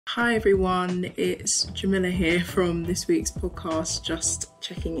Hi everyone, it's Jamila here from this week's podcast, just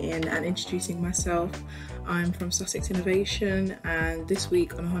checking in and introducing myself. I'm from Sussex Innovation, and this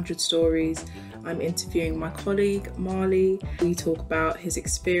week on 100 Stories, I'm interviewing my colleague Marley. We talk about his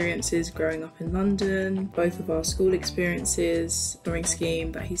experiences growing up in London, both of our school experiences, the touring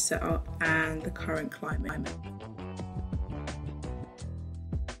scheme that he set up, and the current climate.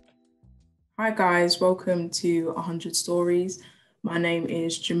 Hi guys, welcome to 100 Stories. My name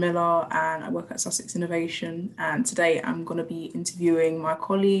is Jamila and I work at Sussex Innovation, and today I'm going to be interviewing my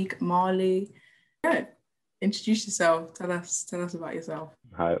colleague Marley. Yeah, introduce yourself. Tell us about yourself.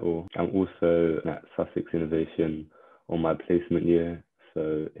 Hi all. I'm also at Sussex Innovation on my placement year.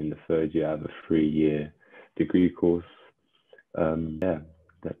 So in the third year, I have a 3-year degree course.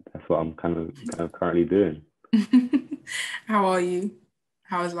 That's what I'm kind of currently doing. How are you?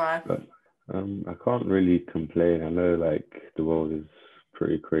 How is life? But I can't really complain. I know like the world is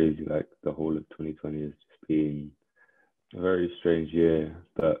pretty crazy. Like the whole of 2020 has just been a very strange year,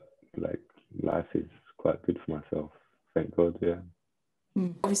 but like life is quite good for myself. Thank God, yeah.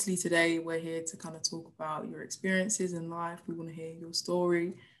 Obviously, today we're here to kind of talk about your experiences in life. We want to hear your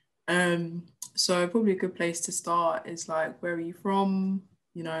story. So probably a good place to start is like, where are you from?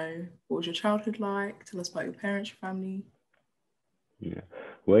 You know, what was your childhood like? Tell us about your parents, your family. Yeah.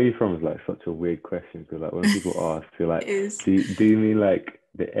 Where are you from is like such a weird question because like when people ask, you're It like, is. do you mean like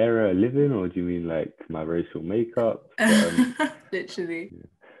the era I live in or do you mean like my racial makeup? But Literally. yeah.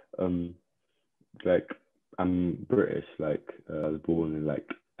 um like I'm British, like I was born in like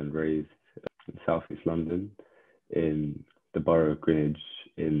and raised in Southeast London in the borough of Greenwich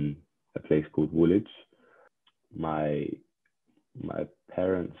in a place called Woolwich. My my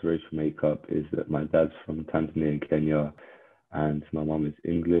parents' racial makeup is that my dad's from Tanzania and Kenya and my mum is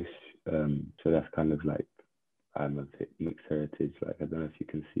English. So that's kind of like I'm a bit mixed heritage. Like I don't know if you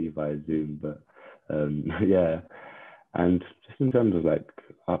can see via Zoom, but yeah. And just in terms of like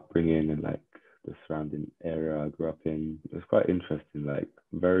upbringing and like the surrounding area I grew up in, it was quite interesting. Like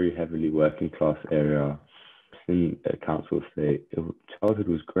very heavily working class area in a council estate. Childhood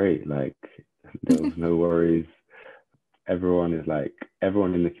was great. Like there was no worries. Everyone in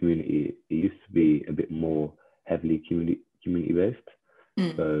the community. It used to be a bit more heavily community based.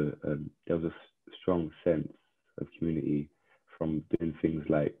 Mm. So there was a strong sense of community from doing things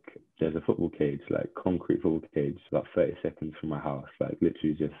like there's a football cage, like concrete football cage, about 30 seconds from my house, like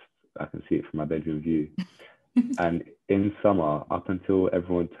literally just I can see it from my bedroom view. And in summer, up until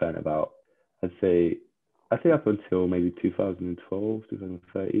everyone turned about, I'd say up until maybe 2012,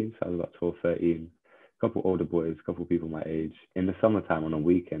 2013, so I was about 12, 13, a couple older boys, a couple people my age. In the summertime on the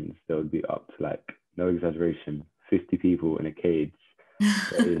weekends, there would be up to like, no exaggeration, 50 people in a cage.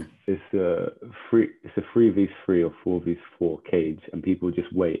 It's a 3v3 or 4v4 cage, and people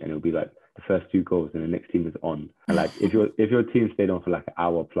just wait, and it'll be like the first two goals, and the next team is on. And like if your team stayed on for like an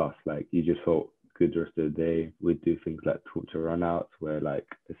hour plus, like you just felt good the rest of the day. We'd do things like torture runouts, where like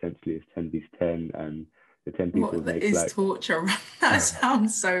essentially it's 10v10, and the 10 people What would make is like torture? That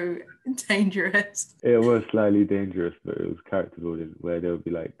sounds so dangerous. it was slightly dangerous, but it was character building, where there would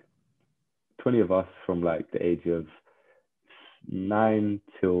be like 20 of us from like the age of 9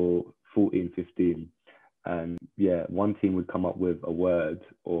 till 14, 15. And yeah, one team would come up with a word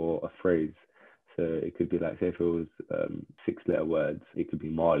or a phrase. So it could be like, say if it was 6-letter words, it could be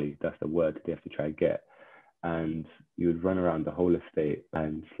Marley. That's the word that they have to try and get. And you would run around the whole estate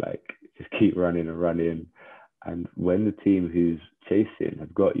and like just keep running and running. And when the team who's chasing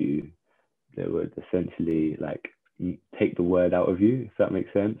have got you, they would essentially like take the word out of you, if that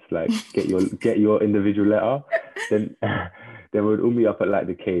makes sense. Like get your individual letter, then then we'd all meet up at like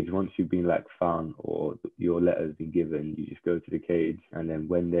the cage. Once you've been like found or your letter's been given, you just go to the cage, and then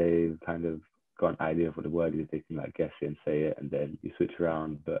when they've kind of got an idea of what the word is, they can like guess it and say it, and then you switch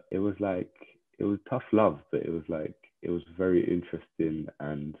around. But it was like it was tough love, but it was very interesting.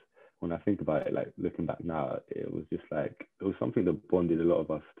 And when I think about it, like looking back now, it was just like it was something that bonded a lot of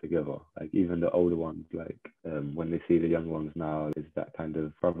us together. Like even the older ones, like when they see the young ones now, there's that kind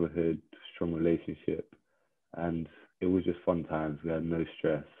of brotherhood, strong relationship, and it was just fun times. We had no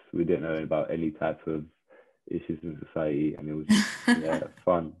stress. We didn't know about any type of issues in society, and it was just yeah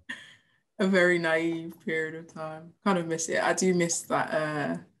fun. A very naive period of time. Kind of miss it. I do miss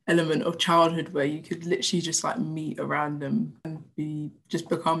that element of childhood where you could literally just like meet a random and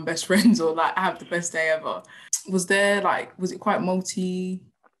become best friends or like have the best day ever. Was it quite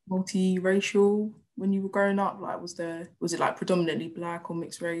multi-racial when you were growing up? Like was it like predominantly black or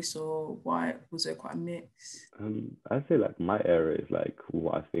mixed race or white? Was it quite a mix? I'd say like my era is like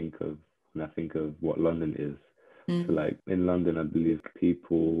what I think of when I think of what London is. So Mm. like in London, I believe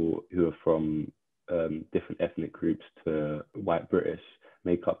people from different ethnic groups to white British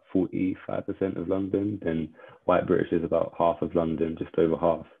make up 45% of London, then white British is about half of London, just over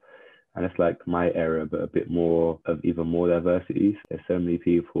half. And it's like my area, but a bit more of even more diversity. There's so many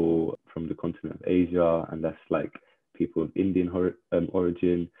people from the continent of Asia, and that's like people of Indian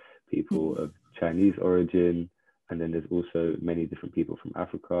origin, people of Chinese origin, and then there's also many different people from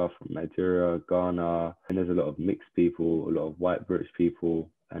Africa, from Nigeria, Ghana, and there's a lot of mixed people, a lot of white British people.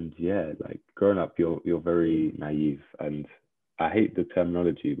 And yeah, like growing up, you're very naive, and I hate the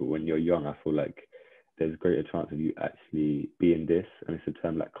terminology, but when you're young, I feel like there's a greater chance of you actually being this, and it's a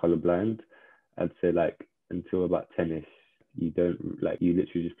term like colorblind. I'd say like until about 10ish, you don't like you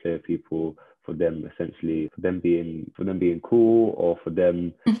literally just play with people for them essentially for them being cool, or for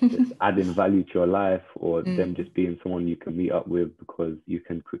them just adding value to your life, or them just being someone you can meet up with because you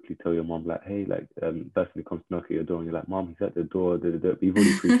can quickly tell your mom like, hey, like person comes to knock at your door and you're like, mom, he's at the door, but you've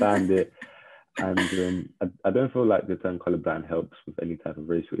already pre-planned it. And I don't feel like the term colorblind helps with any type of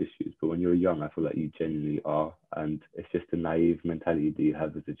racial issues, but when you're young, I feel like you genuinely are. And it's just a naive mentality that you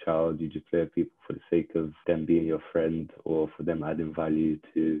have as a child. You just play with people for the sake of them being your friend, or for them adding value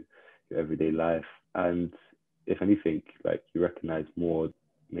to your everyday life. And if anything, like you recognize more,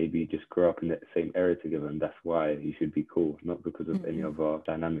 maybe just grow up in the same area together, and that's why you should be cool, not because of any of our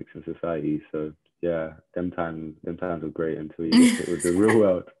dynamics in society. So yeah, them times are great until you get hit with the real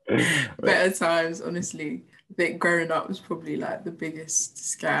world. Better times, honestly. I think growing up was probably like the biggest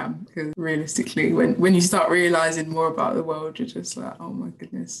scam, because realistically, when you start realizing more about the world, you're just like, oh my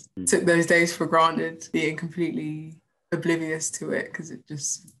goodness. Took those days for granted, being completely oblivious to it, because it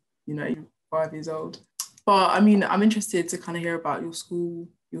just, you're 5 years old. But I mean, I'm interested to kind of hear about your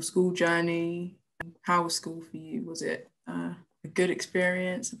school journey. How was school for you? Was it a good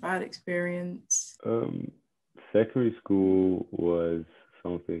experience, a bad experience? Secondary school was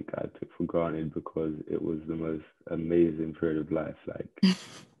something I took for granted because it was the most amazing period of life. Like,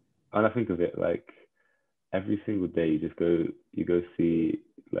 and I think of it like every single day you go see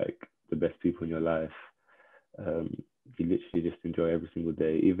like the best people in your life. You literally just enjoy every single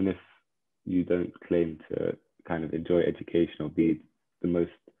day, even if you don't claim to kind of enjoy education or be the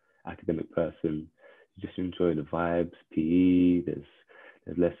most academic person. You just enjoy the vibes, PE.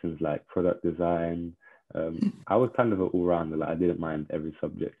 There's lessons like product design. I was kind of an all-rounder. Like I didn't mind every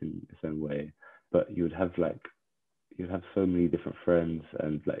subject in its own way, but you'd have so many different friends,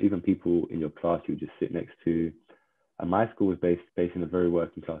 and like even people in your class you would just sit next to. And my school was based in a very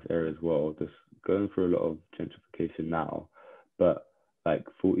working class area as well. Just going through a lot of gentrification now, but like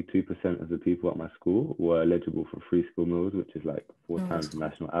 42% of the people at my school were eligible for free school meals, which is like four times the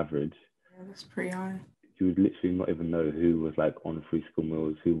national average. Yeah, that's pretty high. You would literally not even know who was like on free school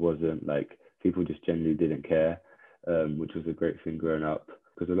meals, who wasn't. Like people just generally didn't care, which was a great thing growing up.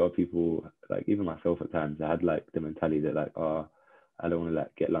 Because a lot of people, like even myself at times, I had like the mentality that like, I don't want to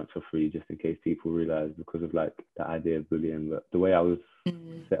like get lunch for free just in case people realize, because of like the idea of bullying. But the way I was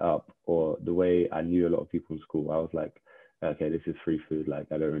set up, or the way I knew a lot of people in school, I was like, okay, this is free food. Like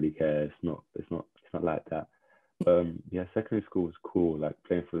I don't really care. It's not like that. Yeah, secondary school was cool. Like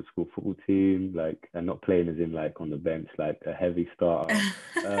playing for the school football team, like, and not playing as in like on the bench, like a heavy starter.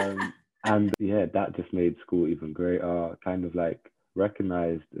 And yeah, that just made school even greater. Kind of like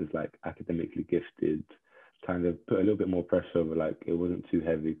recognized as like academically gifted, kind of put a little bit more pressure, but like it wasn't too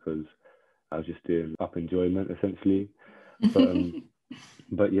heavy because I was just doing up enjoyment essentially.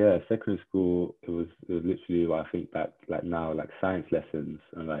 But yeah, secondary school, it was literally, I think back like now, like science lessons,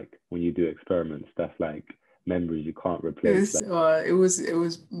 and like when you do experiments, that's like memories you can't replace. It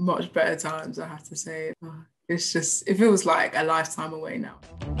was much better times, I have to say. It's just, it feels like a lifetime away now.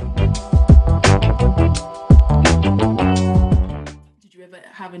 Did you ever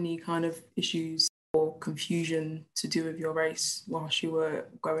have any kind of issues or confusion to do with your race whilst you were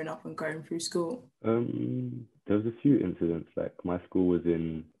growing up and going through school? There was a few incidents. Like my school was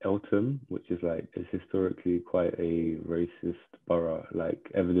in Eltham, which is like, it's historically quite a racist borough.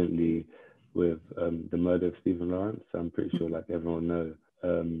 Like evidently with the murder of Stephen Lawrence, I'm pretty sure like everyone knows.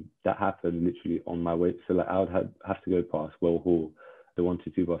 That happened literally on my way. So like I would have to go past Well Hall, the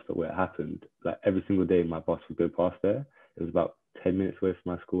 122 bus stop where it happened. Like every single day my bus would go past there. It was about 10 minutes away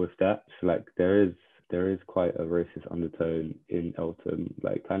from my school, if that. So like there is quite a racist undertone in Eltham.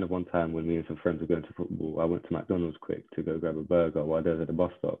 Like kind of one time when me and some friends were going to football, I went to McDonald's quick to go grab a burger while they was at the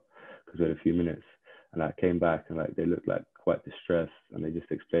bus stop because we had a few minutes. And I came back and like they looked like quite distressed, and they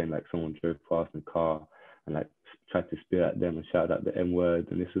just explained like someone drove past in a car and like tried to spear at them and shout out the N word.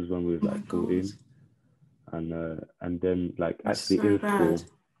 And this was when we was like 14. And then like That's actually so in bad. school,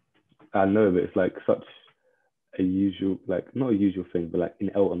 I know, but it's like such a usual, like not a usual thing, but like in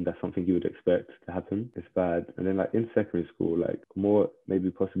Elton, that's something you would expect to happen. It's bad. And then like in secondary school, like more maybe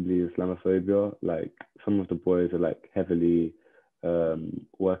possibly Islamophobia. Like some of the boys are like heavily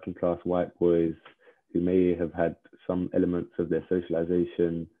working class white boys who may have had some elements of their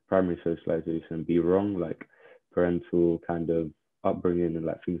socialization, primary socialization, be wrong, like parental kind of upbringing and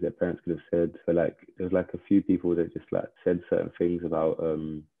like things their parents could have said. So like there was like a few people that just like said certain things about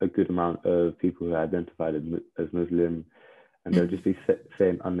a good amount of people who identified as Muslim, and they'll just be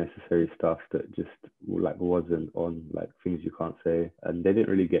saying unnecessary stuff that just like wasn't on, like things you can't say, and they didn't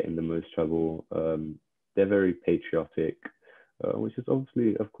really get in the most trouble. They're very patriotic, which is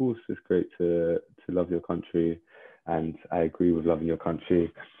obviously, of course, it's great to love your country, and I agree with loving your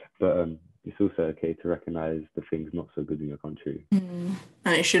country, but it's also okay to recognize the things not so good in your country. And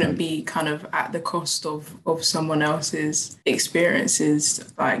it shouldn't And be kind of at the cost of someone else's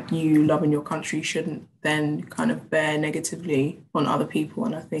experiences. Like you loving your country shouldn't then kind of bear negatively on other people.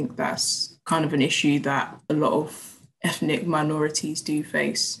 And I think that's kind of an issue that a lot of ethnic minorities do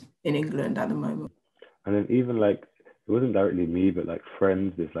face in England at the moment. and then even like it wasn't directly me, but like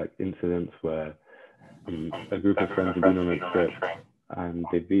friends, there's like incidents where a group of friends have been on a trip and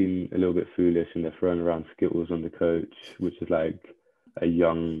they've been a little bit foolish and they're throwing around Skittles on the coach, which is like a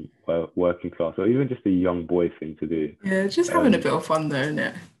young working class or even just a young boy thing to do. Yeah, just having a Um, bit of fun though, isn't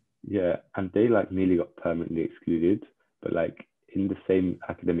it? yeah, and they like nearly got permanently excluded. But like in the same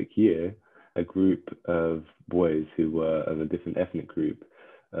academic year, a group of boys who were of a different ethnic group.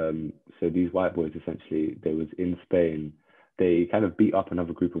 So these white boys essentially, they was in Spain. They kind of beat up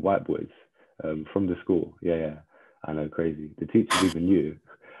another group of white boys from the school. Yeah, yeah, I know, crazy. The teachers even knew,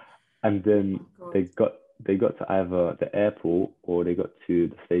 and then Oh God. they got they got to either the airport or they got to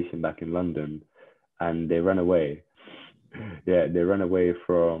the station back in London, and they ran away. Yeah, they ran away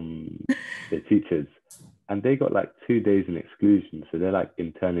from their teachers, and they got like 2 days in exclusion, so they're like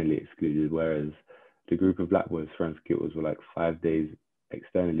internally excluded, whereas the group of black boys from Skittles were like 5 days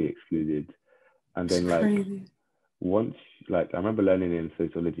externally excluded. And It's then like crazy. once, like I remember learning in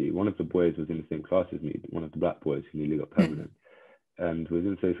sociology, one of the boys was in the same class as me, one of the black boys who nearly got Mm. permanent, and we was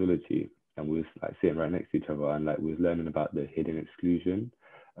in sociology, and we was like sitting right next to each other, and like we was learning about the hidden exclusion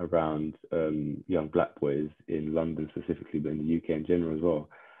around young black boys in London specifically, but in the UK in general as well.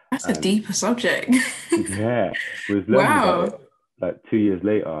 That's a And deeper subject. yeah, we was learning about Wow. it like 2 years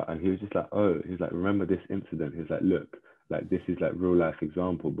later, and he was just like, oh, he's like, remember this incident? He's like, look, like this is like real life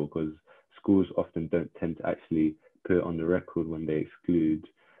example because schools often don't tend to actually put it on the record when they exclude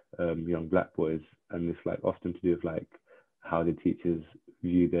young black boys, and it's like often to do with like how the teachers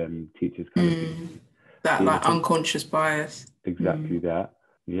view them, teachers kind of Mm. That being like essentially unconscious bias. exactly Mm. that.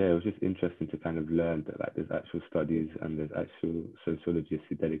 Yeah, it was just interesting to kind of learn that like there's actual studies and there's actual sociologists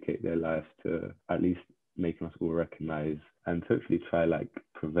who dedicate their life to at least making us all recognize and hopefully try like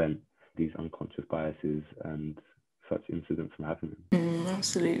prevent these unconscious biases and such incidents from happening.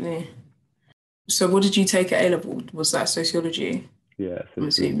 Absolutely. So what did you take at A level? Was that sociology? Yeah,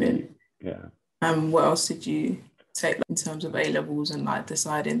 I'm sociology. assuming. Yeah. What else did you take like, in terms of A levels and like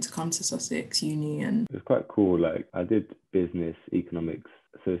deciding to come to Sussex Uni and It was quite cool. Like I did business, economics,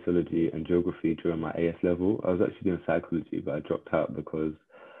 sociology, and geography during my AS level. I was actually doing psychology, but I dropped out because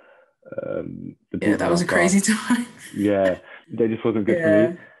the yeah, people that in was our a class, crazy time. yeah, they just wasn't good for me.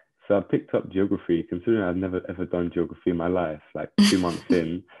 Yeah. So I picked up geography, considering I'd never ever done geography in my life, like 2 months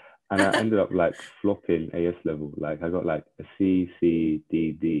in, and I ended up like flopping AS level. Like I got like a C, C,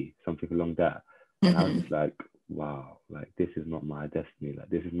 D, D, something along that. And I was Hmm. just like, wow, like this is not my destiny. Like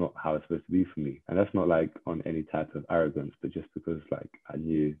this is not how it's supposed to be for me. And that's not like on any type of arrogance, but just because like I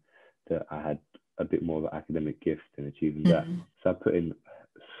knew that I had a bit more of an academic gift in achieving that. So I put in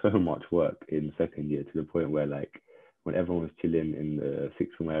so much work in second year to the point where like when everyone was chilling in the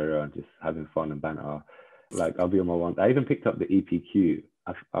sixth form area and just having fun and banter, like I'll be on my one. I even picked up the EPQ.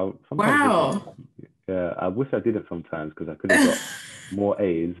 I sometimes wish I, Wow. yeah, I wish I didn't sometimes because I could have got more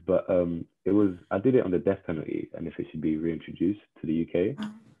A's, but it was I did it on the death penalty and if it should be reintroduced to the UK,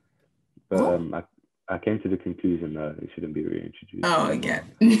 but What? I came to the conclusion that it shouldn't be reintroduced Oh, anymore. again.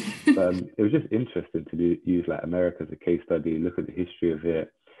 But it was just interesting to use like America as a case study, look at the history of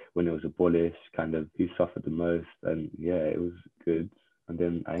it when it was abolished, kind of who suffered the most, and yeah, it was good. And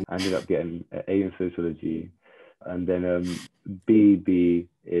then I ended up getting an A in sociology, and then B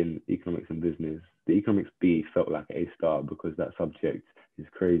in economics and business. The economics B felt like an A star because that subject is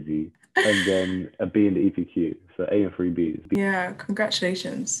crazy, and then a B in the EPQ, so A and three Bs. Yeah,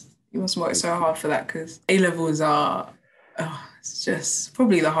 congratulations. You must work Thank so you. hard for that because A levels are, oh, it's just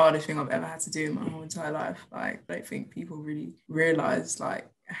probably the hardest thing I've ever had to do in my whole entire life. Like, I don't think people really realize like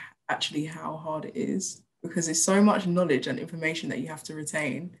actually how hard it is. because it's so much knowledge and information that you have to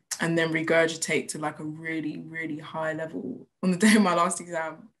retain and then regurgitate to like a really, really high level. On the day of my last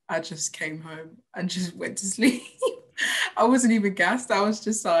exam, I just came home and just went to sleep. I wasn't even gassed. I was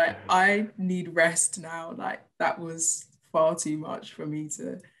just like, I need rest now. Like that was far too much for me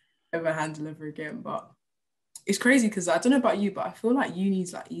to ever handle ever again. But it's crazy because I don't know about you, but I feel like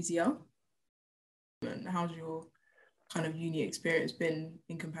uni's like easier. And how's your kind of uni experience been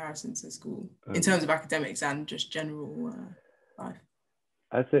in comparison to school in Um, terms of academics and just general life?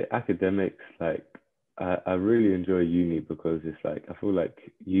 I'd say academics, like I really enjoy uni because it's like I feel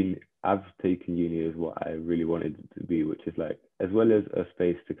like uni I've taken uni as what I really wanted it to be, which is like as well as a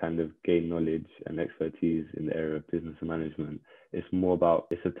space to kind of gain knowledge and expertise in the area of business and management, it's more about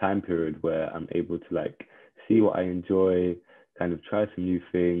it's a time period where I'm able to like see what I enjoy, kind of try some new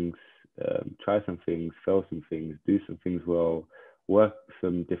things, try some things, fail some things, do some things well, work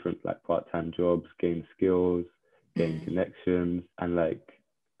some different like part-time jobs, gain skills, gain Mm, connections, and like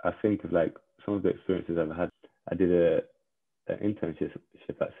I think of like some of the experiences I've had. I did an internship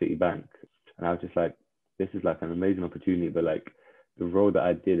at Citibank, and I was just like, this is like an amazing opportunity, but like the role that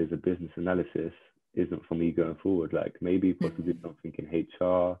I did as a business analysis isn't for me going forward. Like maybe possibly mm, something in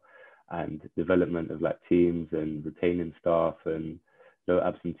HR and development of like teams and retaining staff and low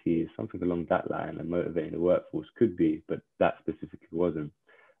absentees, something along that line and motivating the workforce could be, but that specifically wasn't.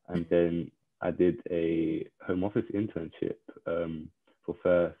 And mm, then I did a home office internship for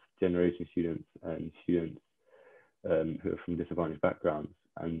first generation students and students who are from disadvantaged backgrounds.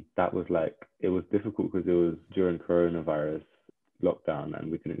 And that was like, it was difficult because it was during coronavirus lockdown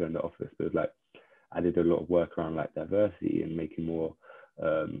and we couldn't go in the office. But it was like, I did a lot of work around like diversity and making more,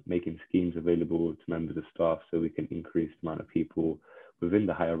 making schemes available to members of staff so we can increase the amount of people within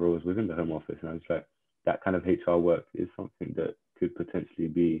the higher roles within the home office. And I was like, that kind of HR work is something that could potentially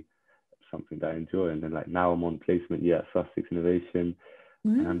be something that I enjoy. And then like now I'm on placement, yeah, Sussex Innovation,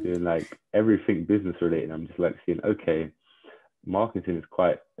 and I'm mm. doing like everything business related. I'm just like seeing, okay, marketing is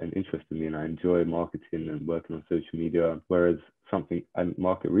quite an interest in me and I enjoy marketing and working on social media. Whereas something and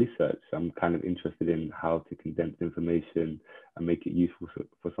market research, I'm kind of interested in how to condense information and make it useful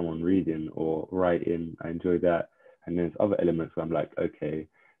for someone reading or writing. I enjoy that. And then there's other elements where I'm like, okay,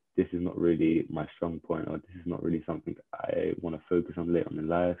 this is not really my strong point, or this is not really something I want to focus on later on in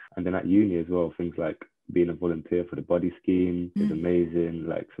life. And then at uni as well, things like being a volunteer for the buddy scheme is Mm. amazing,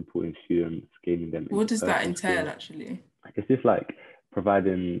 like supporting students, gaining them What does that interpersonal entail skills. actually? It's just like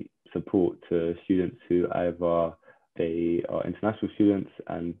providing support to students who either they are international students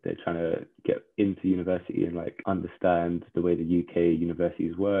and they're trying to get into university and like understand the way the UK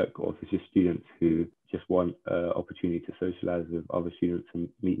universities work, or if it's just students who just want opportunity to socialize with other students and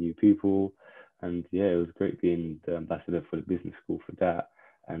meet new people. And yeah, it was great being the ambassador for the business school for that.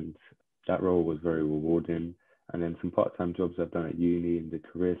 And that role was very rewarding. And then some part-time jobs I've done at uni in the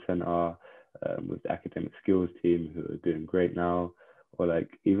career center with the academic skills team who are doing great now, or like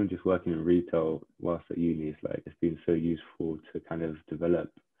even just working in retail whilst at uni is like it's been so useful to kind of develop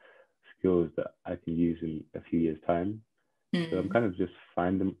skills that I can use in a few years time. So I'm Mm. kind of just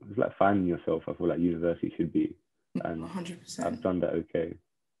finding it's like finding yourself. I feel like university should be, and I've 100%. done that okay.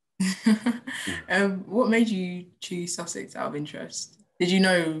 What made you choose Sussex out of interest? Did you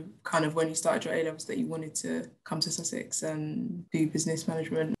know kind of when you started your A levels that you wanted to come to Sussex and do business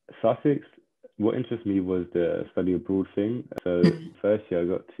management? Sussex, what interests me was the study abroad thing. So Mm. first year I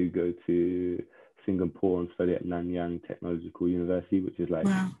got to go to Singapore and study at Nanyang Technological University, which is like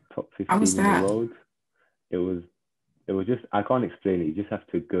Wow. top How was 15 in the that? world. It was it was just I can't explain it. You just have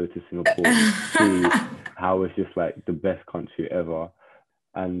to go to Singapore and see how it's just like the best country ever.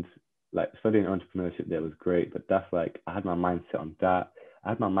 And like studying entrepreneurship there was great, but that's like I had my mind set on that. I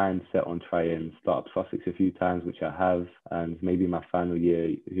had my mind set on trying start up Sussex a few times, which I have, and maybe my final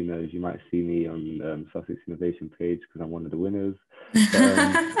year, who knows, you might see me on Sussex Innovation page because I'm one of the winners.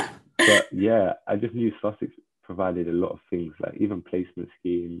 But but yeah, I just knew Sussex provided a lot of things, like even placement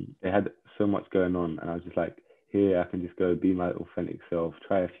scheme. They had so much going on, and I was just like, here I can just go be my authentic self,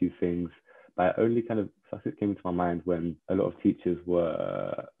 try a few things. But I only kind of Sussex came into my mind when a lot of teachers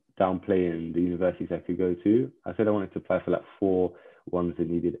were downplaying the universities I could go to. I said I wanted to apply for like four ones that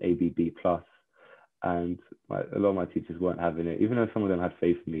needed ABB plus, and a lot of my teachers weren't having it, even though some of them had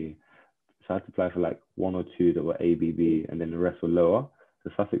faith in me. So I had to apply for like one or two that were ABB, and then the rest were lower. So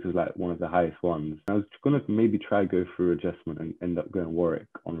Sussex was like one of the highest ones. I was gonna maybe try go through adjustment and end up going Warwick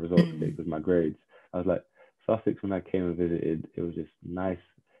on results day Mm. because my grades. I was like Sussex when I came and visited. It was just nice,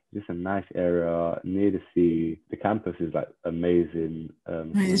 just a nice area near the sea. The campus is like amazing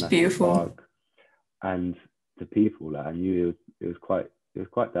from the It's national beautiful. park, and the people. Like I knew it was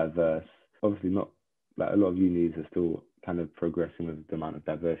quite diverse. Obviously not like a lot of unis are still kind of progressing with the amount of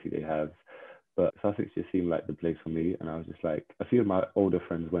diversity they have. But Sussex just seemed like the place for me, and I was just like, a few of my older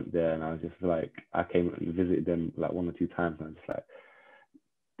friends went there, and I was just like, I came and visited them like 1 or 2 times, and I was just like,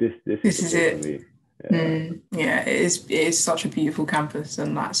 this is This the is place for it. me. Yeah, Yeah, it is such a beautiful campus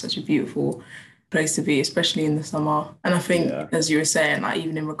and like such a beautiful place to be, especially in the summer. And I think, yeah. as you were saying, like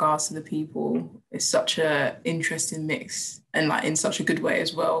even in regards to the people, it's such a interesting mix and like in such a good way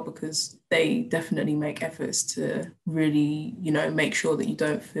as well, because they definitely make efforts to really, make sure that you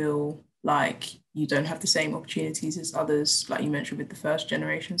don't feel like you don't have the same opportunities as others, like you mentioned with the first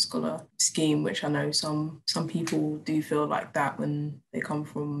generation scholar scheme, which I know some people do feel like that when they come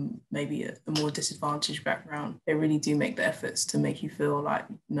from maybe a more disadvantaged background. They really do make the efforts to make you feel like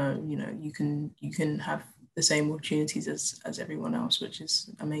no, you can have the same opportunities as everyone else, which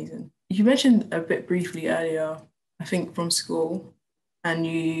is amazing. You mentioned a bit briefly earlier, I think from school, and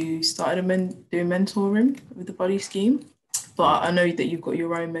you started doing mentoring with the buddy scheme. But I Mm. know that you've got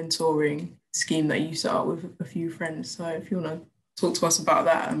your own mentoring scheme that you set up with a few friends. So if you want to talk to us about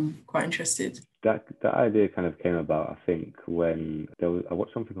that, I'm quite interested. That idea kind of came about, I think, when I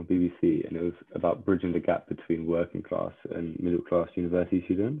watched something on BBC, and it was about bridging the gap between working class and middle class university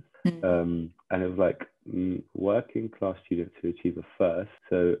students. Mm. And it was like working class students who achieve a first.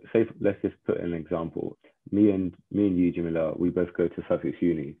 So say let's just put an example. Me and you, Jamila, we both go to Sussex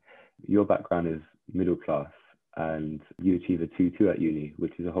Uni. Your background is middle class, and you achieve a 2-2 at uni,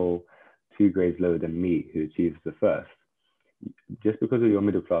 which is a whole 2 grades lower than me, who achieves the first. Just because of your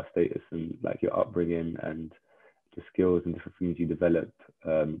middle class status and like your upbringing and the skills and different things you develop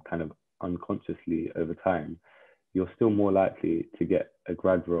kind of unconsciously over time, you're still more likely to get a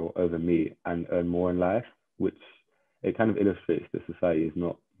grad role over me and earn more in life, which it kind of illustrates that society is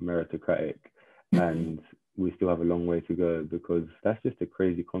not meritocratic, Mm. and we still have a long way to go, because that's just a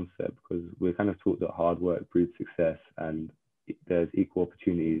crazy concept, because we're kind of taught that hard work breeds success and there's equal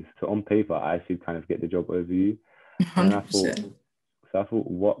opportunities. So on paper, I should kind of get the job over you. And then 100%. I thought,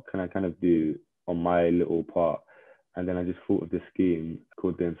 what can I kind of do on my little part? And then I just thought of this scheme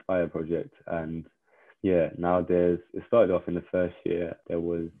called the Inspire Project. And yeah, now it started off in the first year. There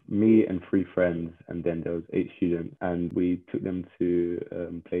was me and 3 friends, and then there was 8 students. And we took them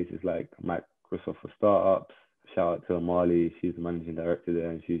to places like Microsoft for Startups. Shout out to Marley, she's the managing director there,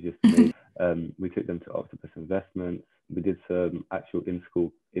 and she's just amazing. We took them to Octopus Investments. We did some actual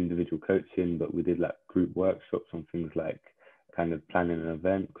in-school individual coaching, but we did like group workshops on things like kind of planning an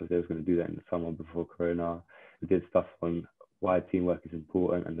event, because they was going to do that in the summer before Corona. We did stuff on why teamwork is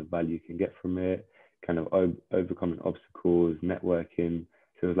important and the value you can get from it, kind of overcoming obstacles, networking.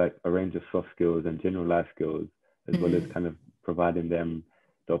 So it was like a range of soft skills and general life skills, as well as Mm. kind of providing them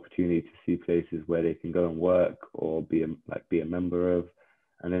the opportunity to see places where they can go and work or be a member of,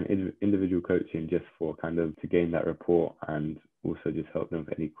 and then individual coaching just for kind of to gain that rapport and also just help them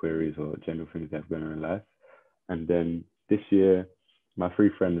with any queries or general things they have going on in life. And then this year, my 3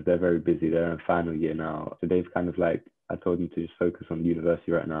 friends, they're very busy. They're in final year now. So they've kind of like, I told them to just focus on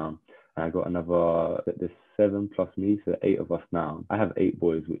university right now. And I got there's 7 plus me, so 8 of us now. I have 8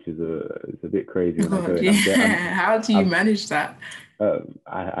 boys, which is it's a bit crazy when I go God, in. yeah. How do you I'm manage that?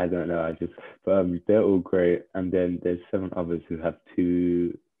 I don't know. But they're all great. And then there's 7 others who have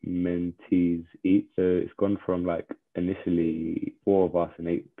 2 mentees each. So it's gone from like initially 4 of us and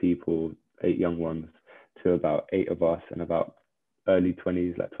 8 people, 8 young ones, to about 8 of us and about early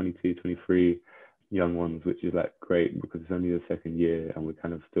 20s, like 22, 23 young ones, which is like great because it's only the second year and we're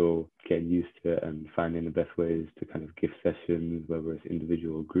kind of still getting used to it and finding the best ways to kind of give sessions, whether it's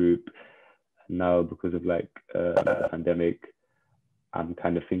individual or group. Now, because of like the pandemic, I'm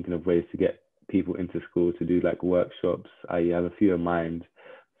kind of thinking of ways to get people into school to do like workshops. I have a few in mind.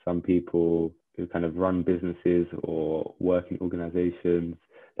 Some people who kind of run businesses or work in organizations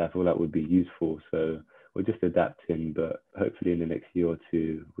that I feel like would be useful. So we're just adapting, but hopefully in the next year or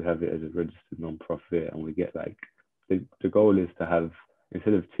two, we have it as a registered non-profit and we get like, the goal is to have,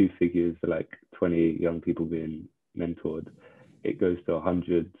 instead of 2 figures, like 20 young people being mentored, it goes to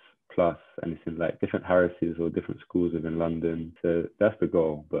hundreds plus, and it's in like different Harrises or different schools within London. So that's the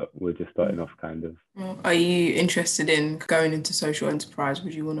goal, but we're just starting off kind of. Well, are you interested in going into social enterprise?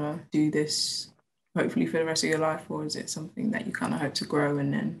 Would you want to do this hopefully for the rest of your life, or is it something that you kind of hope to grow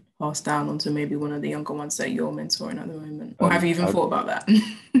and then pass down onto maybe one of the younger ones that you're mentoring at the moment? Or have you even I, thought about that?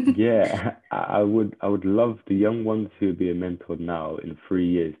 yeah, I would love the young ones who are being mentored now in 3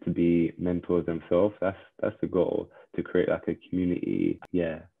 years to be mentors themselves. That's the goal, to create like a community.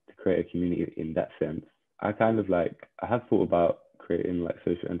 Yeah, to create a community in that sense. I have thought about creating like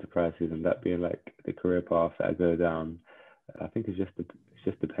social enterprises and that being like the career path that I go down. I think it's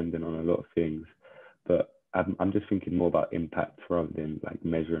just dependent on a lot of things. But I'm just thinking more about impact rather than like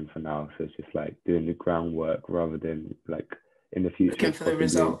measuring for now. So it's just like doing the groundwork rather than like in the future Looking for the possibly.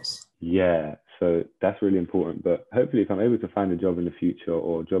 results. Yeah, so that's really important. But hopefully, if I'm able to find a job in the future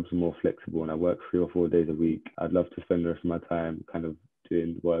or jobs are more flexible and I work 3 or 4 days a week, I'd love to spend the rest of my time kind of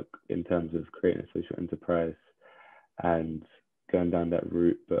doing work in terms of creating a social enterprise and going down that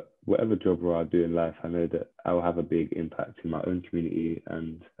route. But whatever job role I do in life, I know that I'll have a big impact in my own community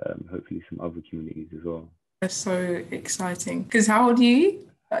and hopefully some other communities as well. That's so exciting. Because how old are you?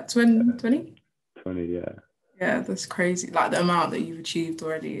 Like 20? 20, yeah. Yeah, that's crazy. Like the amount that you've achieved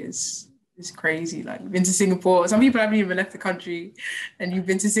already is crazy. Like you've been to Singapore. Some people haven't even left the country, and you've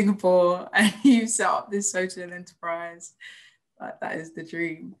been to Singapore and you've set up this social enterprise. Like that is the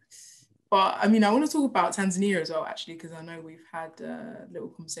dream. But I mean, I want to talk about Tanzania as well, actually, because I know we've had little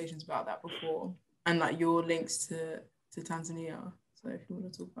conversations about that before, and like your links to Tanzania. So if you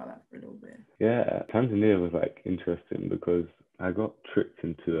want to talk about that for a little bit. Yeah, Tanzania was like interesting because I got tricked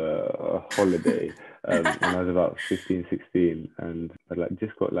into a holiday when I was about 15, 16, and I like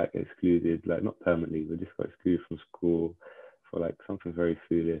just got like excluded, like not permanently, but just got excluded from school for like something very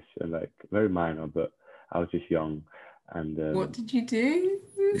foolish and like very minor, but I was just young, and What did you do?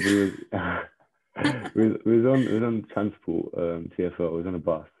 we was we was on transport, TFL, was on a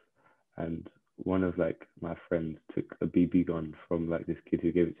bus, and one of like my friends took a BB gun from like this kid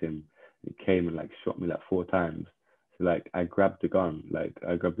who gave it to him. He came and like shot me like 4 times. So like I grabbed the gun, like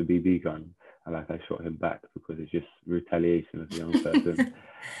I grabbed the BB gun, and like I shot him back because it's just retaliation as a young person. And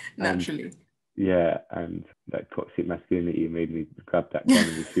Naturally. yeah, and like toxic masculinity made me grab that gun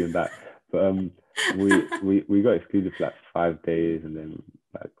and just shoot him back. But we got excluded for like 5 days, and then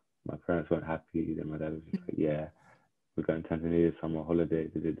like my parents weren't happy. Then my dad was just like, yeah, we're going to Tanzania summer holiday,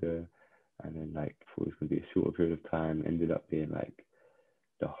 da, da, da. And then like thought it was gonna be a shorter period of time, ended up being like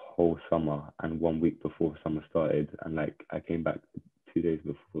the whole summer and 1 week before summer started. And like I came back 2 days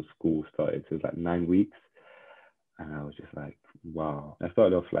before school started, so it was like 9 weeks. And I was just like, wow. I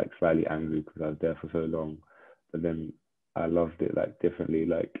started off like slightly angry because I was there for so long, but then I loved it like differently.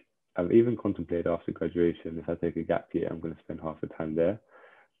 Like I've even contemplated after graduation, if I take a gap year, I'm gonna spend half the time there.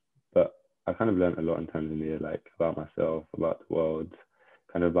 But I kind of learned a lot in Tanzania, like about myself, about the world,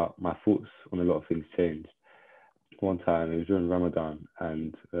 kind of about my thoughts on a lot of things changed. One time it was during Ramadan,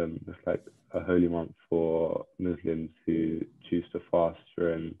 and it's like a holy month for Muslims who choose to fast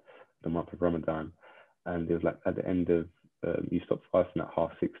during the month of Ramadan. And it was like at the end of you stop fasting at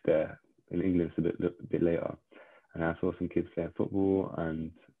 6:30 there. In England, it's a bit later. And I saw some kids playing football,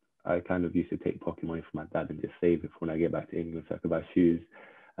 and I kind of used to take pocket money from my dad and just save it for when I get back to England so I could buy shoes.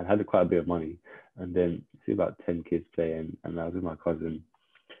 And had quite a bit of money. And then see about 10 kids playing, and I was with my cousin,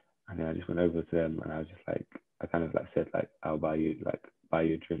 and then I just went over to them, and I was just like, I kind of like said like, I'll buy you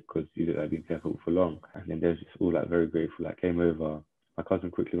a drink because you look like you've been careful for long. And then they was just all like very grateful. Like came over. My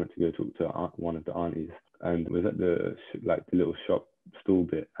cousin quickly went to go talk to one of the aunties, and was at the like the little shop stall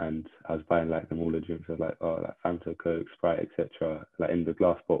bit, and I was buying like them all the drinks. I was like, oh, like Fanta, Coke, Sprite, etc. Like in the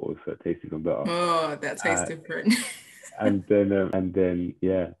glass bottles, so it tastes even better. Oh, that tastes Uh, different. and then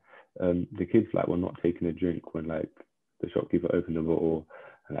yeah, the kids like were not taking a drink when like the shopkeeper opened the bottle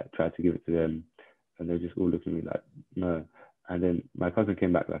and like tried to give it to them, and they just all looked at me like no. And then my cousin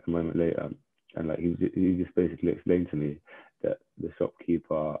came back like a moment later, and like he just basically explained to me that the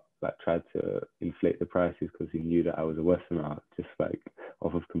shopkeeper like tried to inflate the prices because he knew that I was a Westerner, just like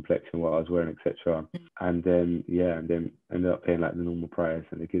off of complexion, what I was wearing, etc. And then yeah, and then ended up paying like the normal price,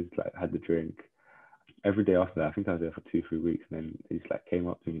 and the kids like had the drink. Every day after that, I think I was there for 2, 3 weeks, and then he just like came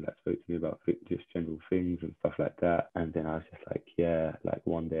up to me, like spoke to me about just general things and stuff like that. And then I was just like, yeah, like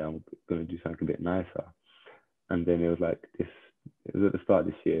one day I'm gonna do something a bit nicer. And then it was like this. It was at the start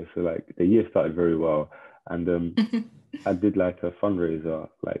of this year, so like the year started very well, and I did like a fundraiser.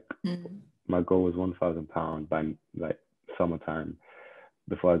 Like Mm. my goal was £1,000 by like summertime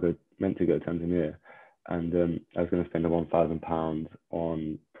before I meant to go to Tanzania, and I was going to spend the £1,000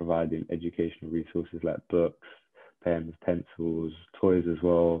 on providing educational resources like books, pens, pencils, toys as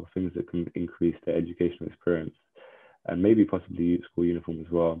well, things that can increase their educational experience, and maybe possibly school uniform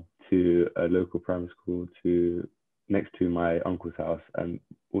as well, to a local primary school to next to my uncle's house, and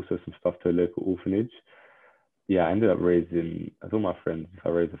also some stuff to a local orphanage. Yeah, I ended up raising. I told my friends if I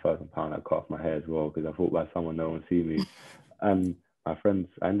raised £1,000, I'd cut off my hair as well because I thought by someone no one would see me. And my friends,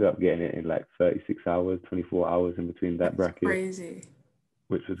 I ended up getting it in like 36 hours, 24 hours in between that That's bracket, crazy.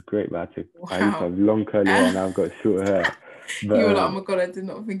 which was great. But I used to Wow. have long curly hair, and now I've got short hair. But You were like, oh my God, I did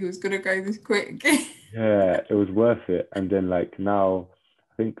not think it was gonna go this quick. yeah, it was worth it. And then like now,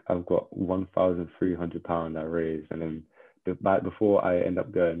 I think I've got £1,300 I raised, and then before I end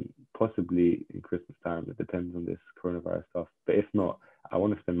up going possibly in Christmas time. It depends on this coronavirus stuff. But if not, I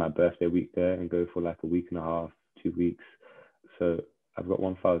want to spend my birthday week there and go for like a week and a half, 2 weeks. So I've got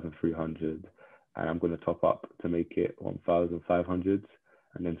 1,300, and I'm going to top up to make it 1,500,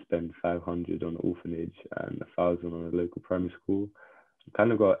 and then spend 500 on the orphanage and 1,000 on a local primary school. I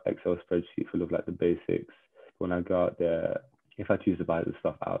kind of got an Excel spreadsheet full of like the basics. When I go out there, if I choose to buy the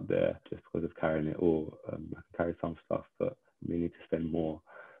stuff out there just because of carrying it, or I can carry some stuff, but may need to spend more.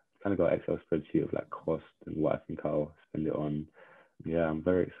 Kind of got an Excel spreadsheet of like cost and what I think I'll spend it on. Yeah, I'm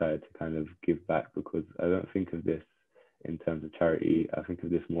very excited to kind of give back, because I don't think of this in terms of charity. I think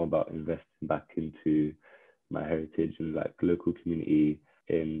of this more about investing back into my heritage and like local community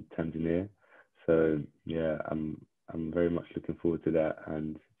in Tanzania. So yeah, I'm very much looking forward to that,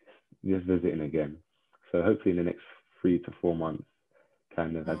 and just visiting again. So hopefully in the next 3 to 4 months,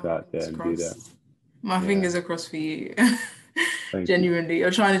 kind of I go out there and do that. My Yeah, fingers are crossed for you. thank you. Genuinely,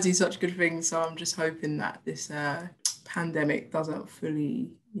 you're trying to do such good things, so I'm just hoping that this pandemic doesn't fully,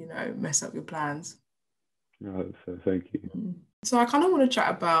 mess up your plans. I hope so. Thank you. So I kind of want to chat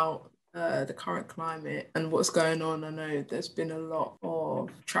about the current climate and what's going on. I know there's been a lot of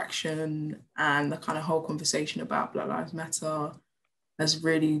traction, and the kind of whole conversation about Black Lives Matter has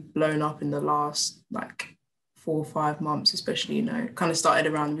really blown up in the last like 4 or 5 months, especially, kind of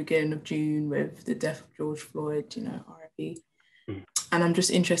started around the beginning of June with the death of George Floyd, RIP. And I'm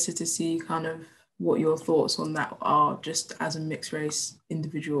just interested to see kind of what your thoughts on that are, just as a mixed race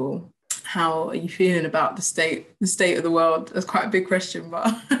individual. How are you feeling about the state of the world? That's quite a big question, but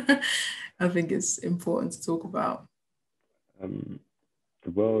I think it's important to talk about.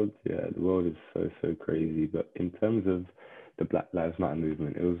 The world is so crazy. But in terms of the Black Lives Matter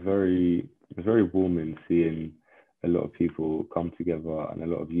movement, it was very warming seeing a lot of people come together and a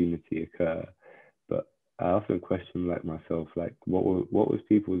lot of unity occur. But I often question like myself, like what was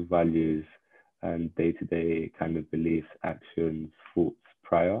people's values and day-to-day kind of beliefs, actions, thoughts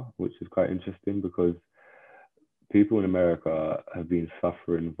prior, which is quite interesting, because people in America have been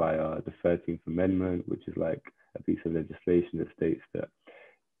suffering via the 13th Amendment, which is like a piece of legislation that states that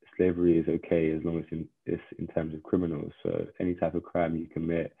slavery is okay as long as it's in terms of criminals. So any type of crime you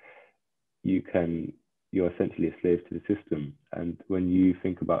commit, you're essentially a slave to the system. And when you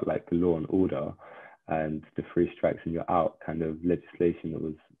think about like the law and order and the 3 strikes and you're out kind of legislation that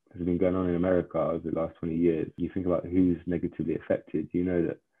has been going on in America over the last 20 years, you think about who's negatively affected. You know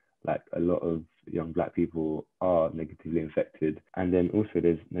that like a lot of young Black people are negatively affected. And then also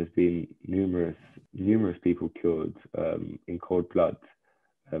there's been numerous people killed in cold blood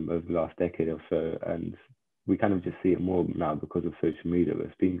over the last decade or so. And we kind of just see it more now because of social media, but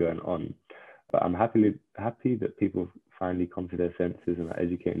it's been going on. But I'm happy that people finally come to their senses and are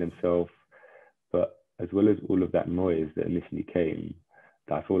educating themselves. But as well as all of that noise that initially came,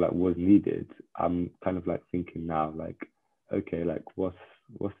 that I feel like was needed, I'm kind of like thinking now, like, okay, like what's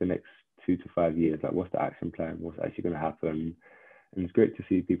the next 2 to 5 years? Like, what's the action plan? What's actually going to happen? And it's great to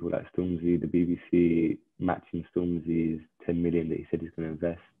see people like Stormzy, the BBC, matching Stormzy's 10 million that he said he's going to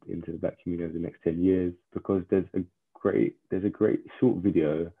invest into the Black community over the next 10 years, because there's a great short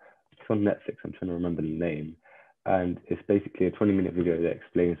video. It's on Netflix. I'm trying to remember the name. And it's basically a 20-minute video that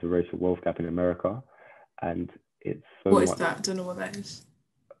explains the racial wealth gap in America. And it's so What is much. that? I don't know what that is.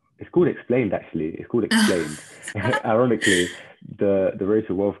 It's called Explained, actually. It's called Explained. Ironically, the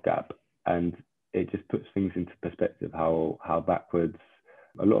racial wealth gap, and it just puts things into perspective how backwards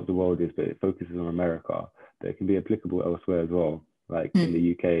a lot of the world is, but it focuses on America, but it can be applicable elsewhere as well. Like in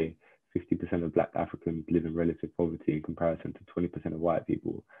the UK, 50% of Black Africans live in relative poverty in comparison to 20% of white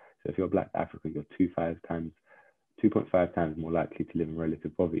people. So if you're Black African, you're 2.5 times more likely to live in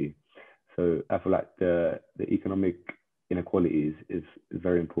relative poverty. So I feel like the economic inequalities is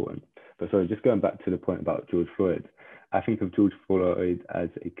very important. But sorry, just going back to the point about George Floyd, I think of George Floyd as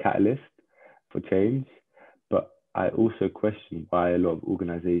a catalyst for change, but I also question why a lot of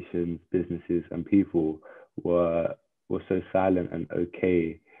organizations, businesses, and people were so silent and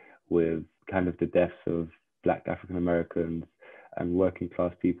okay with kind of the deaths of Black African Americans and working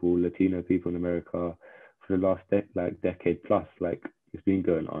class people, Latino people in America for the last decade plus. Like, it's been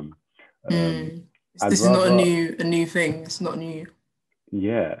going on. This is not a new thing. It's not new.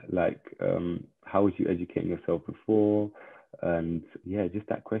 Yeah, like how was you educating yourself before? And yeah, just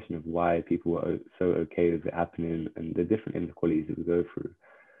that question of why people were so okay with it happening and the different inequalities that we go through.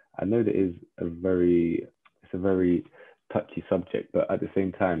 I know that is a very touchy subject, but at the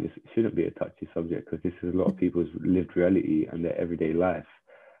same time, it shouldn't be a touchy subject, because this is a lot of people's lived reality and their everyday life.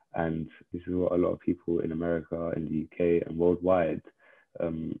 And this is what a lot of people in America, in the UK, and worldwide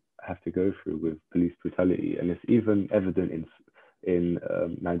have to go through with police brutality. And it's even evident in in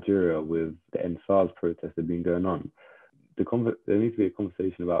Nigeria with the SARS protests that have been going on. There needs to be a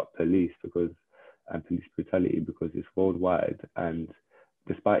conversation about police and police brutality because it's worldwide. And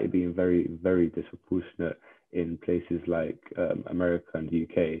despite it being very, very disproportionate in places like America and the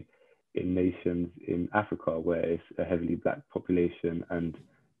UK, in nations in Africa where it's a heavily black population and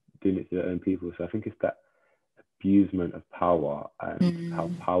doing it to their own people. So I think it's that abusement of power and how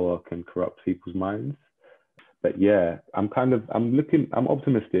power can corrupt people's minds. But yeah, I'm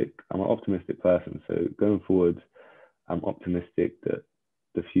optimistic. I'm an optimistic person. So going forward, I'm optimistic that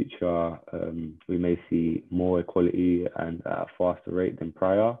the future, we may see more equality and at a faster rate than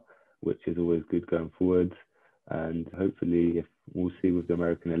prior, which is always good going forward. And hopefully, if we'll see with the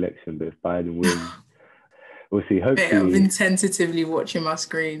American election, but if Biden wins, we'll see. Hopefully, I've been tentatively watching my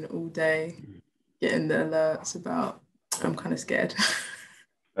screen all day, getting the alerts about. I'm kind of scared.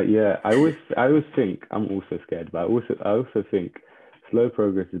 But yeah, I always think I'm also scared, but I also think slow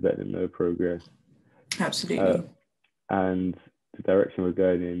progress is better than no progress. Absolutely. And the direction we're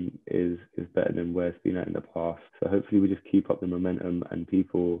going in is better than where it's been at in the past. So hopefully we just keep up the momentum and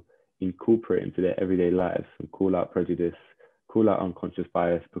people incorporate into their everyday lives and call out prejudice, call out unconscious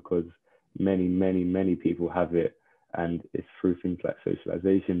bias, because many, many, many people have it. And it's through things like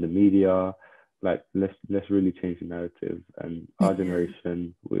socialization, the media. Like let's really change the narrative. And our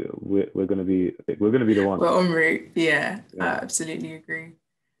generation, we're gonna be the ones. We're en route. Yeah, I absolutely agree.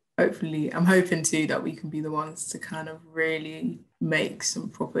 Hopefully, I'm hoping too that we can be the ones to kind of really make some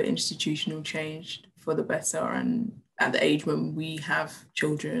proper institutional change for the better. And at the age when we have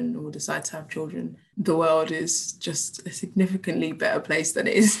children or decide to have children, the world is just a significantly better place than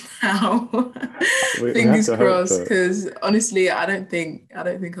it is now. Fingers crossed, because honestly, I don't think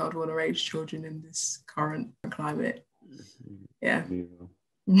I'd want to raise children in this current climate. Yeah.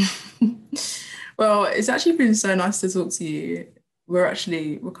 Well, it's actually been so nice to talk to you.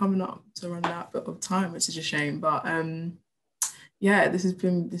 We're coming up to run out of time, which is a shame. But yeah, this has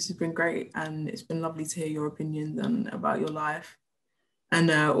been great, and it's been lovely to hear your opinions and about your life and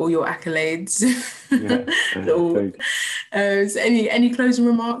all your accolades. Yeah. So any closing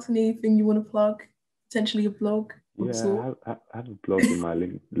remarks? Anything you want to plug? Potentially a blog? Yeah, I have a blog in my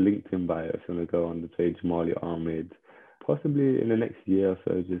LinkedIn bio. If you want to go on the page, Marley Ahmed. Possibly in the next year or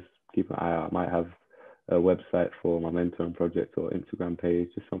so, just keep an eye out. I might have a website for my mentoring project or Instagram page,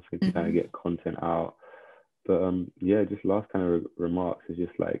 just something to kind of get content out. But yeah, just last kind of remarks is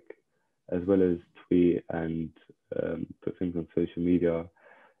just like, as well as tweet and put things on social media,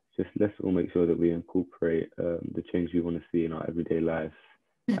 just let's all make sure that we incorporate the change we want to see in our everyday lives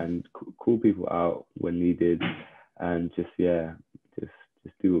and call people out when needed, and just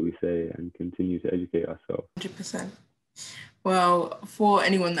do what we say and continue to educate ourselves. 100%. Well, for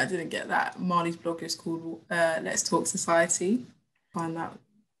anyone that didn't get that, Marley's blog is called Let's Talk Society. Find that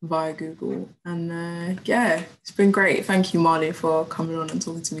via Google. And yeah, it's been great. Thank you, Marley, for coming on and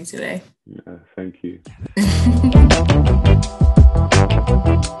talking to me today. Thank you.